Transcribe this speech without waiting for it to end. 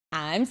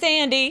I'm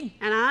Sandy.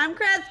 And I'm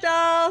Crystal.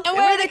 And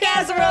we're the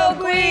Casserole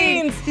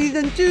Queens.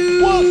 Season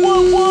 2. What?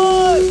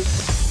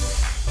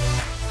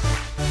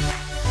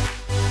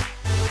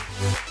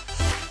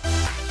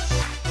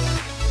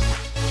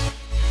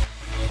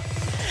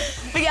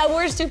 But yeah,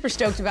 we're super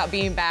stoked about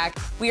being back.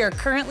 We are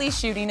currently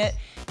shooting it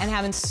and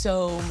having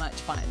so much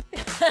fun.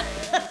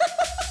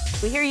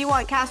 We hear you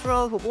want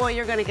casseroles. Well, boy,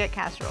 you're gonna get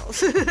casseroles.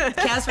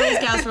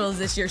 Casseroles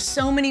this year.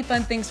 So many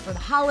fun things for the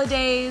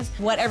holidays.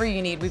 Whatever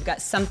you need, we've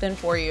got something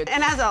for you.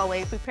 And as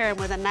always, we pair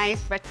them with a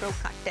nice retro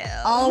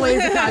cocktail.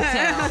 Always a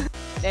cocktail.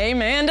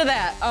 Amen to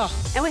that. Oh.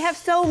 And we have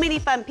so many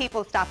fun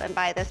people stopping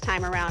by this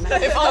time around.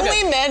 If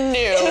only men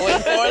knew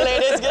when four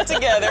ladies get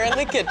together in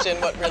the kitchen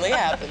what really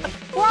happens.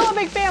 We're all a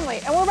big family,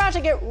 and we're about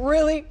to get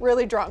really,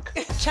 really drunk.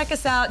 Check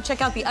us out.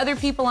 Check out the other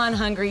people on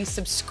Hungry.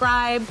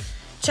 Subscribe.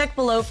 Check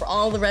below for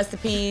all the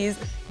recipes.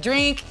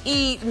 Drink,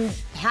 eat, and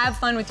have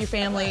fun with your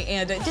family.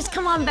 And just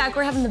come on back.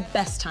 We're having the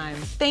best time.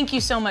 Thank you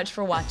so much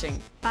for watching.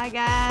 Bye,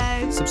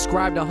 guys.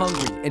 Subscribe to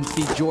Hungry and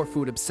feed your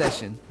food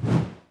obsession.